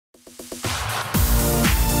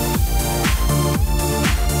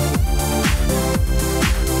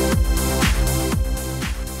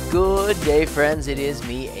Good day, friends. It is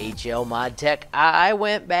me, HLModTech. I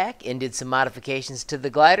went back and did some modifications to the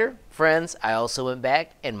glider. Friends, I also went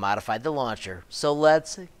back and modified the launcher. So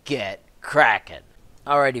let's get cracking.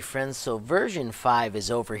 Alrighty, friends, so version 5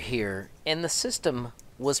 is over here, and the system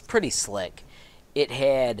was pretty slick. It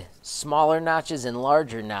had smaller notches and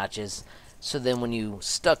larger notches, so then when you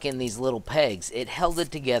stuck in these little pegs, it held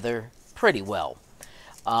it together pretty well.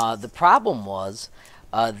 The problem was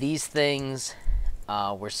these things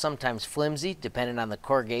were sometimes flimsy, depending on the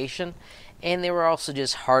corrugation, and they were also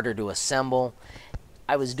just harder to assemble.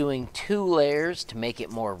 I was doing 2 layers to make it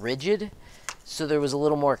more rigid, so there was a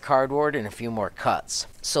little more cardboard and a few more cuts.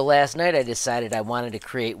 So last night I decided I wanted to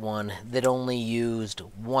create one that only used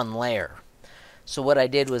 1 layer. So what I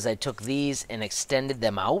did was I took these and extended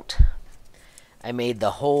them out. I made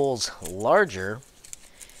the holes larger,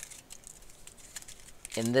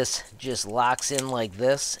 and this just locks in like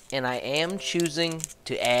this, and I am choosing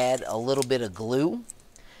to add a little bit of glue.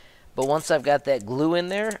 But once I've got that glue in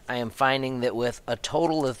there, I am finding that with a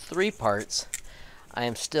total of 3 parts, I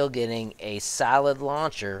am still getting a solid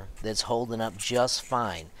launcher that's holding up just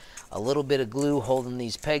fine. A little bit of glue holding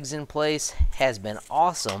these pegs in place has been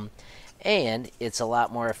awesome, and it's a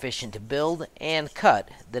lot more efficient to build and cut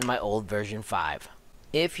than my old version 5.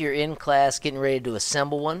 If you're in class getting ready to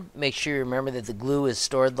assemble one, make sure you remember that the glue is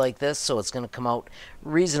stored like this, so it's going to come out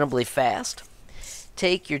reasonably fast.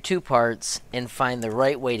 Take your 2 parts and find the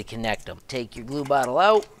right way to connect them. Take your glue bottle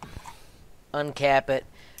out, uncap it,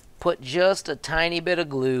 put just a tiny bit of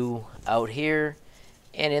glue out here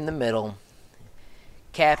and in the middle,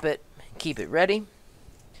 cap it, keep it ready.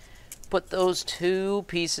 Put those 2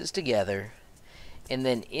 pieces together, and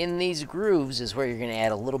then in these grooves is where you're going to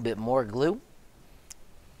add a little bit more glue.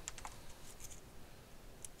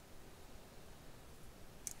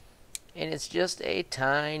 And it's just a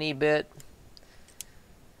tiny bit.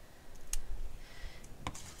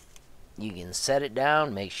 You can set it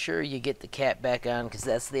down, make sure you get the cap back on, because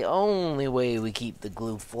that's the only way we keep the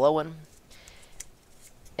glue flowing.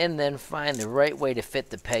 And then find the right way to fit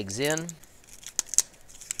the pegs in.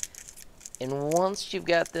 And once you've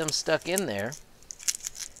got them stuck in there,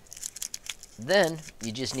 then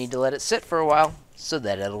you just need to let it sit for a while so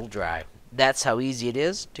that it'll dry. That's how easy it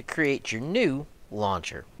is to create your new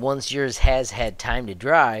launcher. Once yours has had time to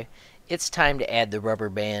dry, it's time to add the rubber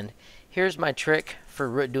band. Here's my trick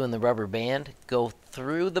for doing the rubber band. Go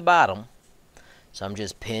through the bottom. So I'm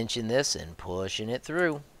just pinching this and pushing it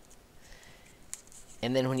through.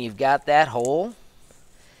 And then when you've got that hole,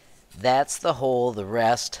 that's the hole the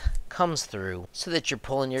rest comes through, so that you're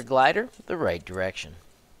pulling your glider the right direction.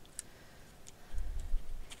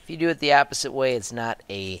 If you do it the opposite way, it's not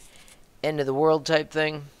a end of the world type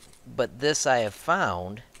thing. But this, I have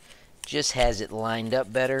found, just has it lined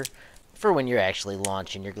up better for when you're actually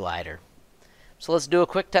launching your glider. So let's do a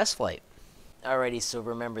quick test flight. Alrighty, so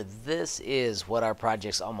remember, this is what our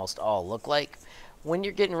projects almost all look like. When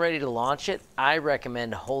you're getting ready to launch it, I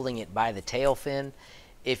recommend holding it by the tail fin.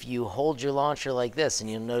 If you hold your launcher like this,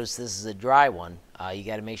 and you'll notice this is a dry one, you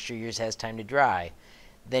got to make sure yours has time to dry,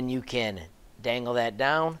 then you can dangle that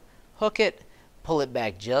down, hook it, pull it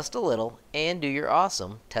back just a little, and do your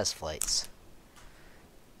awesome test flights.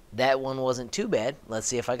 That one wasn't too bad. Let's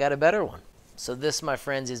see if I got a better one. So this, my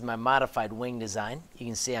friends, is my modified wing design. You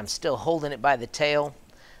can see I'm still holding it by the tail.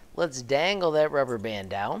 Let's dangle that rubber band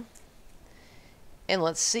down, and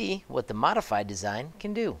let's see what the modified design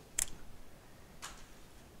can do.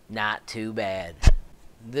 Not too bad.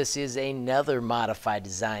 This is another modified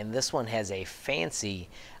design. This one has a fancy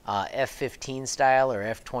F-15 style or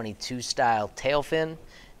F-22 style tail fin.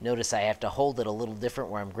 Notice I have to hold it a little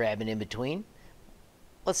different where I'm grabbing in between.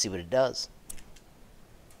 Let's see what it does.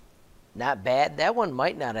 Not bad. That one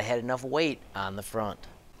might not have had enough weight on the front.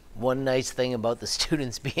 One nice thing about the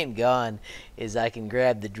students being gone is I can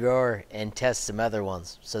grab the drawer and test some other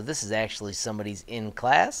ones. So this is actually somebody's in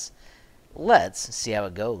class. Let's see how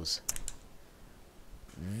it goes.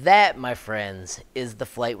 That, my friends, is the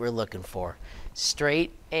flight we're looking for.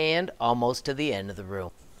 Straight and almost to the end of the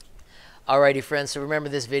room. Alrighty, friends, so remember,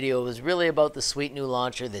 this video was really about the sweet new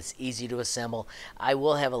launcher that's easy to assemble. I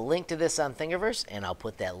will have a link to this on Thingiverse, and I'll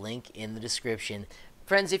put that link in the description.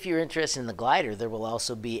 Friends, if you're interested in the glider, there will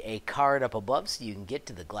also be a card up above so you can get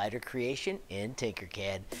to the glider creation in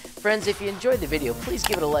Tinkercad. Friends, if you enjoyed the video, please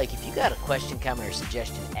give it a like. If you got a question, comment, or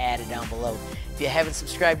suggestion, add it down below. If you haven't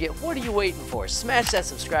subscribed yet, what are you waiting for? Smash that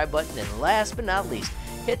subscribe button, and last but not least,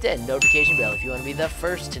 hit that notification bell if you want to be the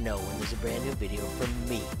first to know when there's a brand new video from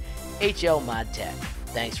me, HLModTech.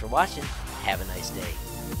 Thanks for watching. Have a nice day.